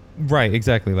 Right,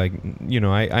 exactly. Like,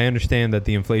 I understand that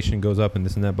the inflation goes up and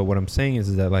this and that, but what I'm saying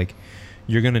is that, like,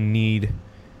 you're gonna need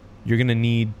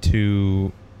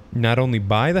to not only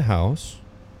buy the house,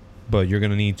 but you're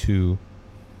gonna need to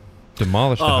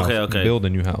demolish the house and build a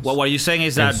new house. Well, what you're saying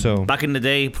is that back in the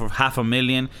day, for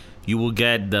 $500,000, you will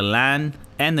get the land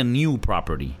and the new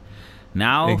property.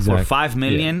 Now, for $5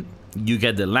 million, you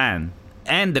get the land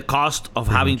and the cost of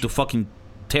having to fucking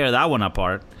tear that one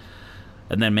apart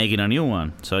and then making a new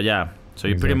one. So yeah,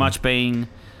 you're pretty much paying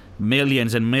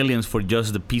millions and millions for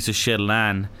just the piece of shit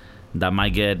land that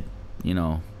might get,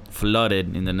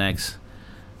 flooded in the next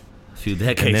few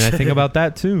decades. And then I think about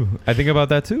that too.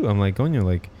 I'm like, Coño,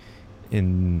 like,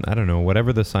 I don't know,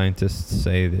 whatever the scientists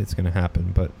say that it's going to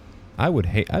happen, but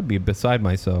I'd be beside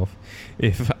myself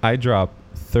if I drop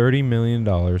 $30 million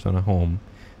on a home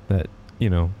that,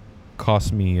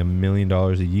 costs me $1 million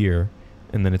a year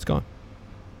and then it's gone.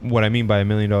 What I mean by $1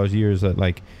 million a year is that,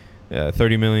 like,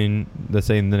 30 million, let's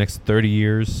say in the next 30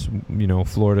 years,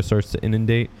 Florida starts to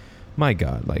inundate. My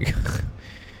God, like,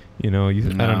 I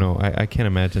don't know. I can't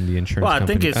imagine the insurance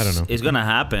company. I think it's going to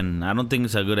happen. I don't think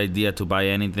it's a good idea to buy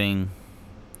anything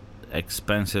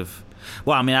expensive.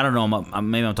 Well, I mean, I don't know.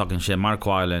 Maybe I'm talking shit. Marco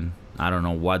Island, I don't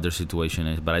know what their situation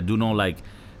is, but I do know, like,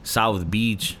 South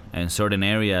Beach and certain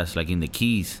areas, like in the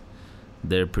Keys,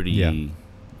 they're pretty...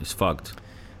 It's fucked.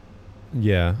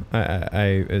 Yeah,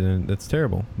 I that's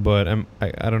terrible. But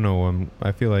I don't know.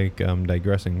 I feel like I'm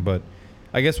digressing. But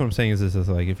I guess what I'm saying is this: is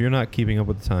like, if you're not keeping up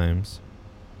with the times,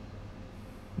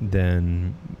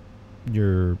 then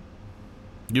you're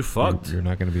fucked. You're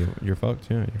not gonna be. You're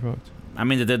fucked. Yeah, you're fucked. I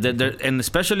mean, and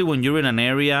especially when you're in an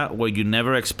area where you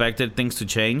never expected things to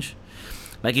change.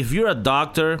 Like if you're a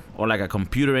doctor or like a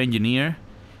computer engineer,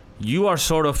 you are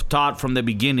sort of taught from the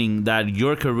beginning that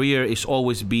your career is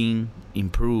always being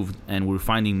improved and we're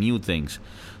finding new things.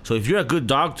 So if you're a good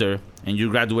doctor and you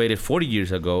graduated 40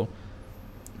 years ago,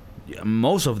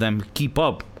 most of them keep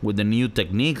up with the new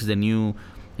techniques, the new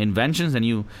inventions,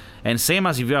 and same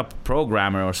as if you're a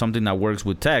programmer or something that works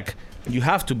with tech, you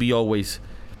have to be always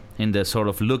in the sort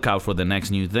of lookout for the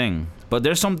next new thing. But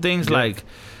there's some things like,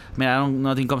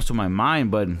 nothing comes to my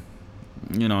mind, but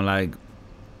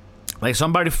like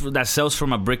somebody that sells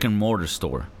from a brick and mortar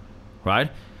store, right?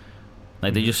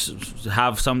 Like they just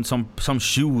have some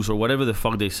shoes or whatever the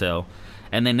fuck they sell,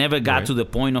 and they never got to the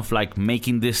point of like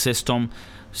making this system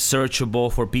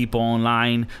searchable for people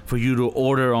online, for you to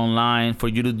order online, for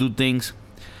you to do things.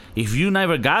 If you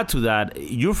never got to that,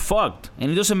 you're fucked.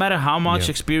 And it doesn't matter how much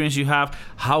experience you have,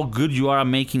 how good you are at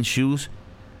making shoes.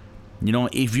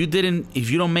 If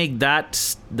you don't make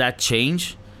that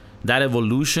change, that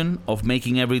evolution of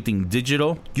making everything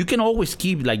digital, you can always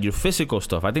keep like your physical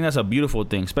stuff. I think that's a beautiful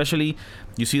thing. Especially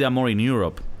you see that more in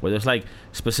Europe, where there's like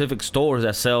specific stores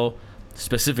that sell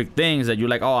specific things that you're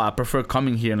like, oh, I prefer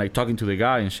coming here and like talking to the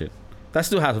guy and shit. That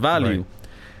still has value. Right.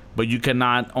 But you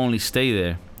cannot only stay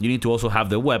there. You need to also have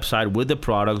the website with the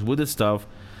products, with the stuff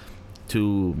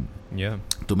to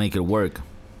make it work.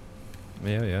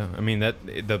 Yeah. I mean, that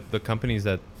the companies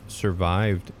that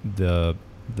survived the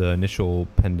initial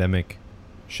pandemic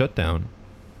shutdown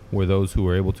were those who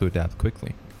were able to adapt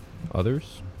quickly.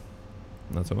 Others,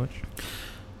 not so much.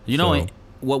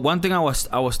 One thing I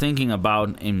was thinking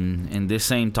about in this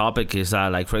same topic is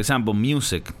that, like, for example,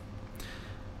 music.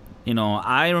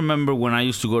 I remember when I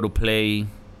used to go to play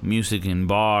music in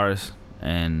bars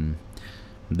and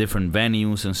different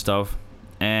venues and stuff,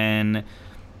 and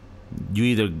you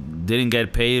either didn't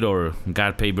get paid or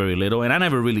got paid very little. And I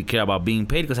never really cared about being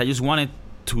paid because I just wanted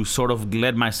to sort of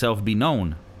let myself be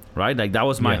known, right? Like that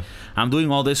was I'm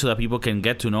doing all this so that people can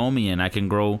get to know me and I can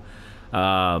grow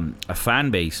a fan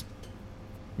base.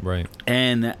 Right.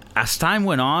 And as time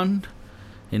went on,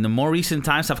 in the more recent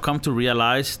times, I've come to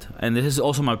realize, and this is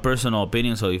also my personal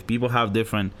opinion, so if people have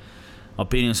different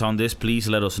opinions on this, please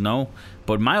let us know.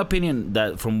 But my opinion,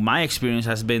 that from my experience,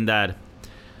 has been that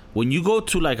when you go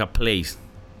to like a place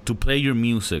to play your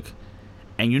music,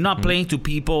 and you're not playing to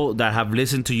people that have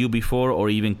listened to you before or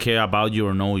even care about you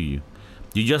or know you,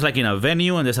 you're just like in a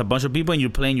venue and there's a bunch of people and you're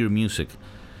playing your music.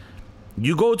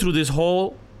 You go through this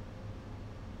whole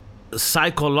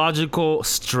psychological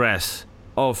stress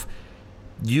of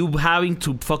you having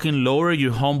to fucking lower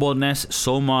your humbleness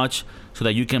so much so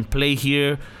that you can play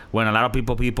here when a lot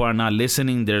of people are not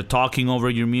listening, they're talking over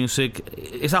your music.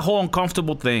 It's a whole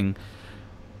uncomfortable thing.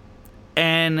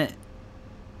 And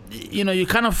you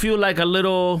kind of feel like a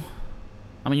little,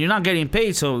 I mean, you're not getting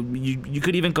paid, so you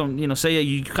could even say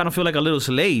you kind of feel like a little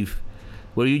slave,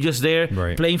 where you're just there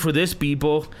playing for these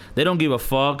people. They don't give a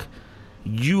fuck.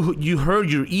 You hurt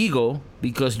your ego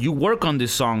because you work on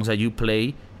these songs that you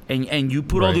play, and you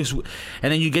put all this,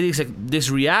 and then you get this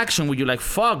reaction where you're like,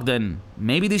 fuck, then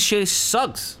maybe this shit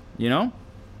sucks,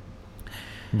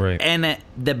 Right. And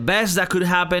the best that could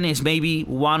happen is maybe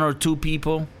one or two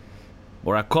people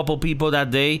or a couple people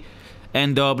that day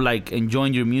end up like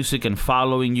enjoying your music and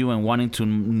following you and wanting to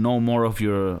know more of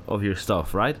your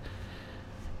stuff, right?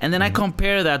 And then I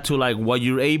compare that to like what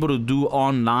you're able to do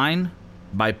online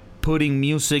by putting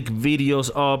music videos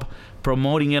up,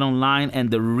 promoting it online, and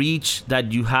the reach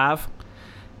that you have.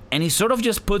 And it sort of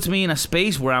just puts me in a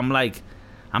space where I'm like,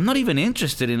 I'm not even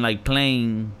interested in like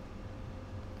playing.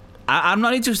 I'm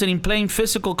not interested in playing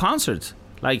physical concerts,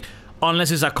 like unless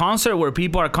it's a concert where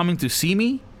people are coming to see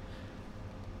me,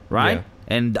 right? Yeah.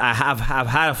 And I have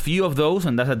had a few of those,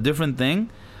 and that's a different thing.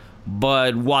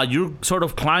 But while you're sort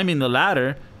of climbing the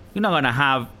ladder, you're not gonna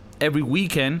have every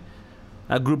weekend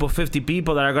a group of 50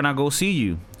 people that are gonna go see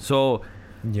you. So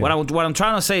what I'm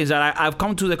trying to say is that I've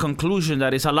come to the conclusion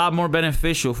that it's a lot more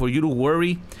beneficial for you to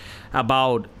worry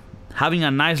about having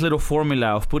a nice little formula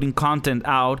of putting content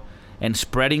out and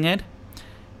spreading it,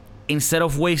 instead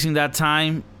of wasting that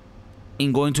time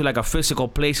in going to like a physical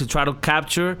place to try to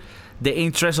capture the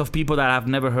interest of people that have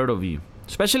never heard of you.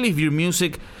 Especially if your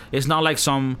music is not like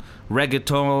some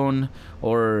reggaeton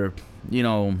or, you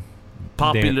know,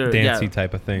 popular dancey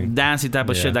type of thing. Dancey type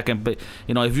of shit that can,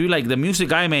 you know, if you like the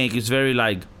music I make is very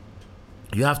like,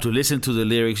 you have to listen to the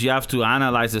lyrics, you have to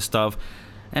analyze the stuff,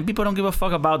 and people don't give a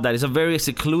fuck about that. It's a very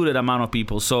secluded amount of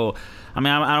people. So, I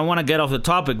mean, I don't want to get off the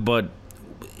topic, but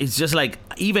it's just like,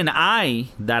 even I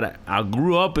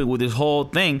grew up with this whole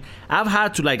thing, I've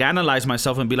had to like analyze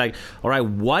myself and be like, all right,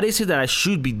 what is it that I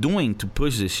should be doing to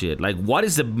push this shit? Like, what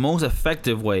is the most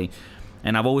effective way?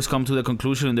 And I've always come to the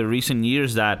conclusion in the recent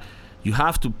years that you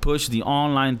have to push the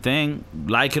online thing,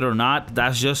 like it or not.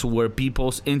 That's just where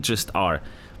people's interests are,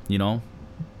 you know?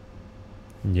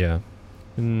 Yeah.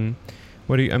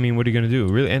 What are you gonna do,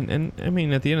 really? And I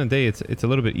mean, at the end of the day, it's a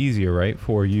little bit easier, right,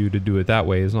 for you to do it that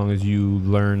way, as long as you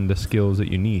learn the skills that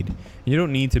you need. You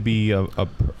don't need to be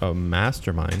a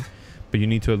mastermind, but you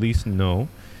need to at least know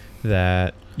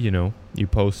that, you know, you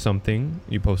post something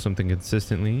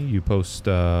consistently, you post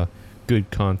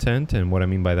good content. And what I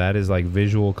mean by that is like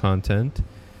visual content.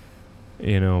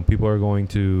 You know, people are going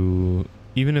to,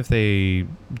 even if they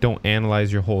don't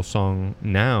analyze your whole song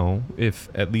now, if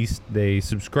at least they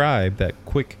subscribe, that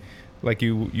quick, like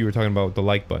you were talking about the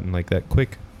like button, like that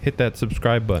quick hit that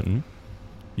subscribe button,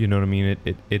 you know what I mean?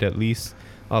 It at least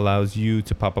allows you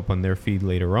to pop up on their feed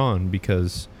later on,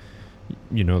 because,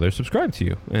 you know, they're subscribed to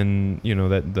you, and you know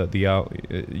that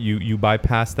you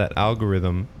bypass that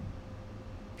algorithm,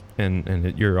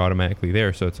 and you're automatically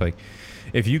there. So it's like,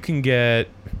 if you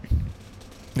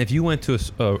went to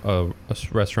a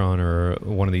restaurant or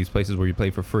one of these places where you play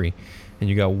for free, and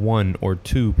you got 1 or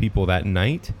 2 people that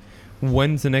night,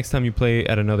 when's the next time you play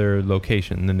at another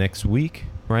location? The next week,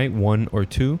 right? 1 or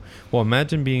 2. Well,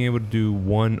 imagine being able to do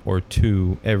 1 or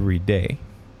 2 every day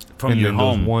from your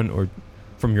home.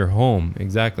 From your home,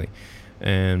 exactly.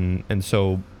 And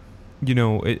so, you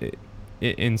know, it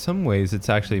in some ways, it's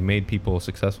actually made people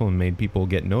successful and made people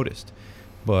get noticed.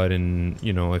 But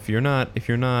if you're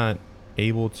not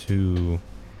able to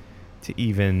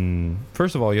even,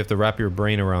 first of all, you have to wrap your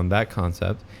brain around that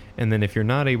concept, and then if you're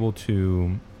not able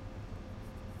to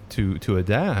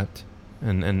adapt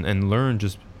and learn,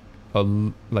 just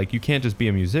like, you can't just be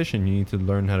a musician, you need to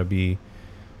learn how to be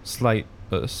a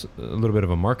little bit of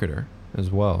a marketer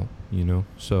as well, you know.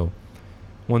 So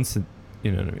once it's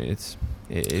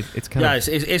kind of,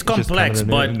 it's complex,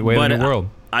 but the world.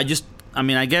 I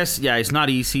guess it's not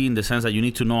easy in the sense that you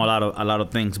need to know a lot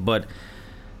of things, but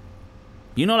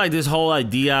you know, like this whole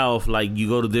idea of like, you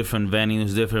go to different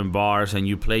venues, different bars, and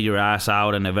you play your ass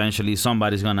out, and eventually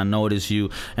somebody's gonna notice you,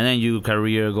 and then your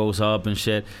career goes up and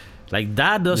shit. Like,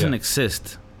 that doesn't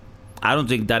exist. I don't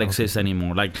think that exists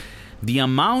anymore. Like, the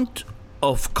amount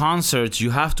of concerts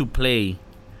you have to play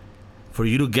for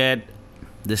you to get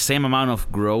the same amount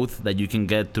of growth that you can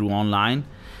get through online,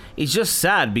 it's just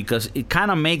sad, because it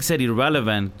kind of makes it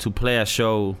irrelevant to play a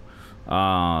show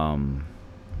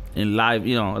in live,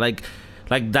 you know, like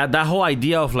that whole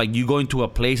idea of like, you going to a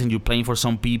place and you're playing for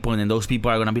some people, and then those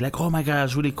people are gonna be like, oh my god,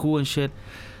 it's really cool and shit.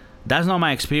 That's not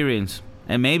my experience,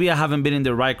 and maybe I haven't been in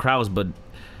the right crowds, but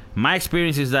my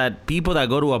experience is that people that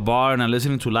go to a bar and are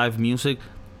listening to live music,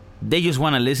 they just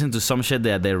want to listen to some shit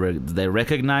that they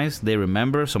recognize, they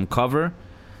remember, some cover.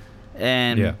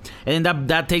 And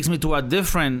that takes me to a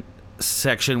different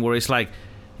section where it's like,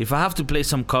 if I have to play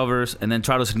some covers and then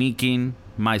try to sneak in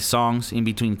my songs in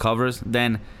between covers,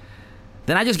 then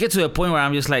I just get to the point where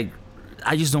I'm just like,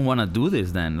 I just don't want to do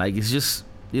this then. Like, it's just,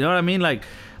 you know what I mean? Like,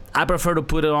 I prefer to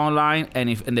put it online, and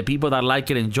the people that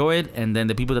like it enjoy it, and then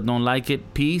the people that don't like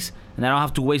it, peace. And I don't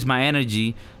have to waste my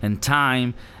energy and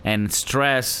time and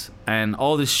stress and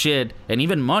all this shit, and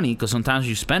even money, because sometimes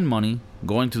you spend money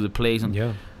going to the place.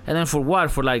 And then for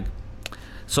what? For like,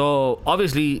 so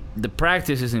obviously the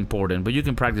practice is important, but you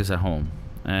can practice at home,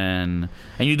 and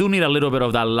you do need a little bit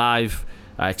of that live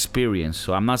experience.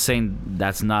 So I'm not saying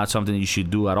that's not something you should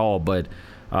do at all, but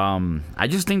I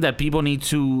just think that people need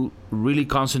to really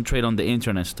concentrate on the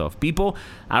internet stuff. People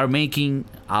are making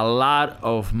a lot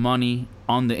of money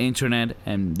on the internet,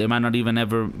 and they might not even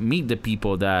ever meet the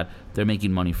people that they're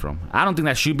making money from. I don't think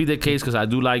that should be the case, because I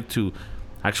do like to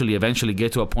actually eventually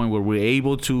get to a point where we're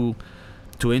able to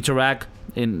interact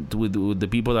with the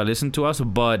people that listen to us.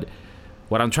 But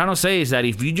what I'm trying to say is that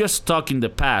if you just stuck in the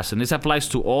past, and this applies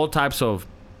to all types of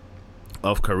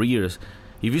careers,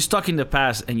 if you're stuck in the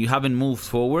past and you haven't moved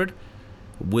forward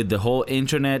with the whole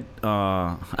internet,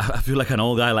 I feel like an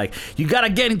old guy. Like, you gotta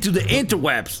get into the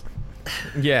interwebs.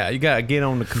 Yeah, you gotta get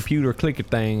on the computer, click a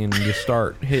thing, and just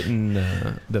start hitting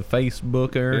the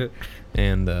Facebooker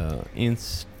and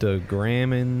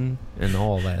Instagramming and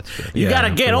all that stuff. You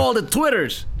gotta get all the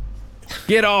Twitters.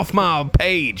 Get off my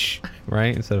page,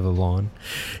 right? Instead of a lawn.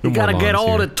 You gotta get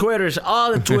all the Twitters.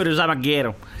 All the Twitters, I'ma get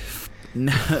them.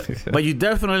 But you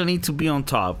definitely need to be on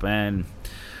top. And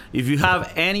if you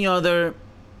have any other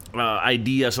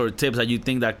ideas or tips that you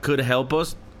think that could help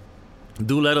us,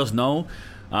 do let us know.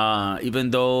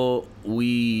 Even though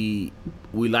we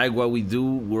like what we do,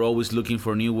 we're always looking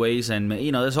for new ways, and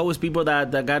there's always people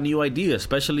that got new ideas,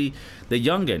 especially the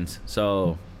youngins.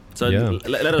 So yeah.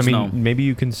 let us know.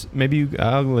 Maybe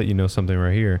I'll let you know something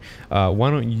right here. Why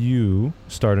don't you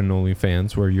start an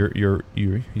OnlyFans where you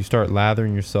start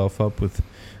lathering yourself up with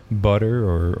butter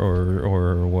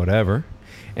or whatever,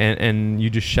 and you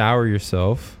just shower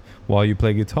yourself while you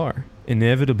play guitar.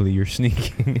 Inevitably, you're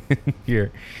sneaking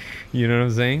here. You know what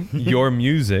I'm saying? Your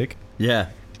music. Yeah.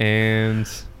 And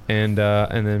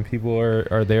then people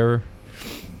are there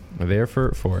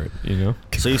for it,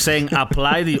 So you're saying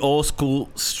apply the old school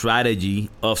strategy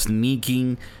of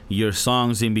sneaking your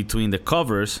songs in between the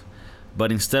covers, but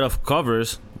instead of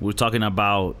covers, we're talking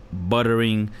about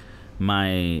buttering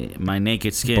my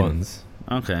naked skin. Buns.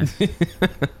 Okay.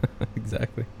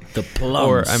 Exactly. The plums.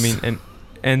 Or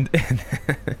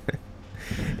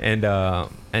and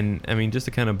I mean, just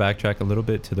to kind of backtrack a little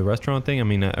bit to the restaurant thing, I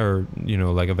mean,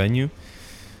 like a venue,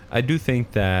 I do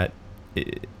think that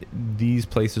these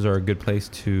places are a good place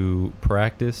to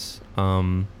practice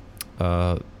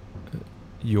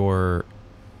your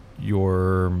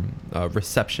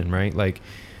reception, right? Like,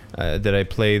 did I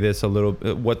play this a little?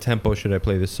 What tempo should I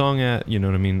play this song at? You know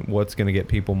what I mean? What's going to get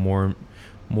people more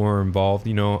involved?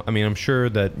 I mean, I'm sure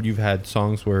that you've had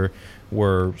songs were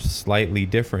slightly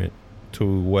different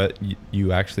to what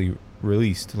you actually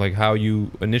released. Like, how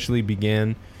you initially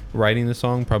began writing the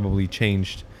song probably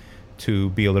changed to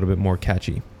be a little bit more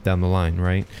catchy down the line,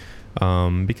 right?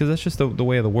 Because that's just the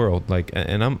way of the world. Like,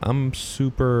 and I'm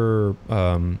super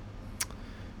I'm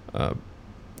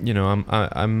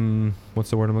what's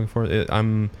the word I'm looking for?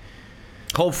 I'm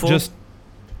hopeful.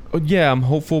 I'm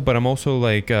hopeful, but I'm also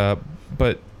like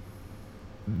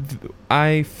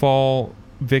I fall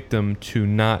victim to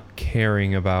not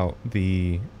caring about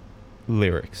the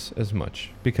lyrics as much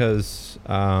because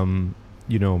the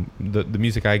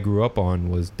music I grew up on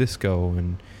was disco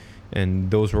and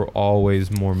those were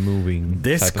always more moving.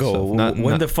 Disco?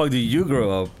 When the fuck did you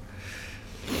grow up?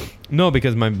 No,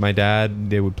 because my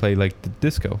dad, they would play like the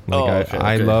disco. Like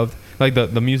I loved like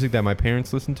the music that my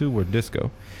parents listened to were disco,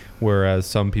 whereas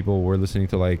some people were listening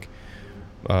to like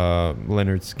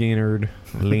Leonard Skinner.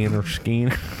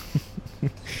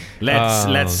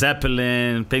 Led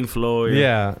Zeppelin, Pink Floyd.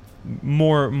 Yeah,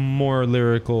 more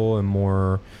lyrical and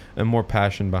more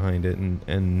passion behind it,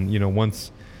 and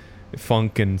once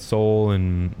funk and soul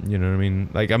and what I mean.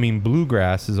 Like, I mean,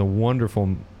 bluegrass is a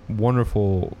wonderful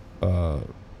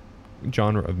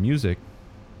genre of music,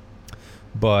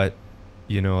 but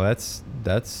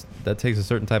that takes a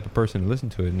certain type of person to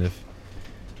listen to it, and if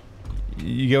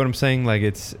you get what I'm saying, like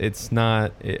it's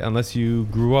not unless you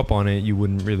grew up on it, you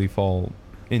wouldn't really fall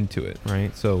into it,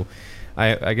 right? So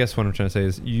I guess what I'm trying to say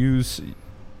is use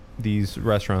these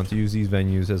restaurants, use these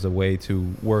venues as a way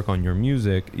to work on your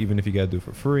music, even if you gotta do it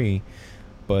for free,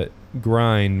 but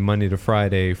grind Monday to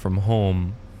Friday from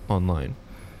home online.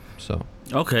 So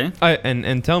okay.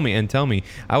 And tell me,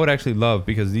 I would actually love,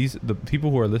 because the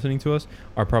people who are listening to us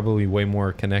are probably way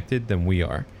more connected than we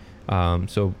are.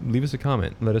 So leave us a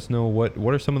comment. Let us know what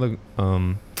are some of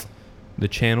the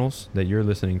channels that you're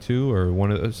listening to,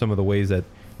 or some of the ways that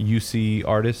you see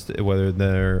artists, whether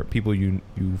they're people you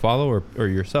follow or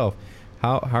yourself.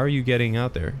 How are you getting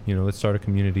out there? Let's start a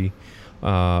community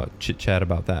chit chat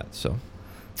about that. So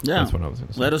yeah, that's what I was going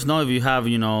to say. Let us know if you have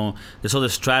there's other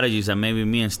strategies that maybe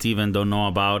me and Steven don't know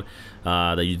about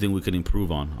that you think we can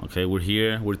improve on. Okay, we're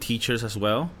here. We're teachers as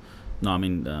well. No, I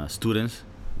mean students.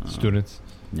 Students.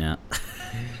 Yeah.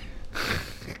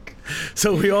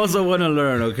 So we also want to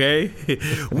learn, okay?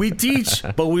 We teach,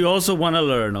 but we also want to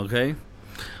learn, okay?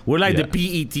 We're like the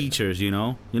PE teachers, You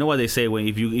know what they say,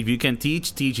 if you can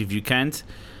teach. If you can't,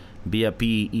 be a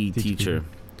PE teacher.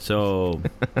 So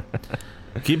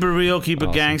keep it real, keep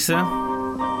it gangster,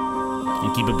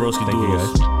 and keep it broski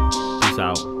doodles. Peace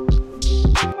out.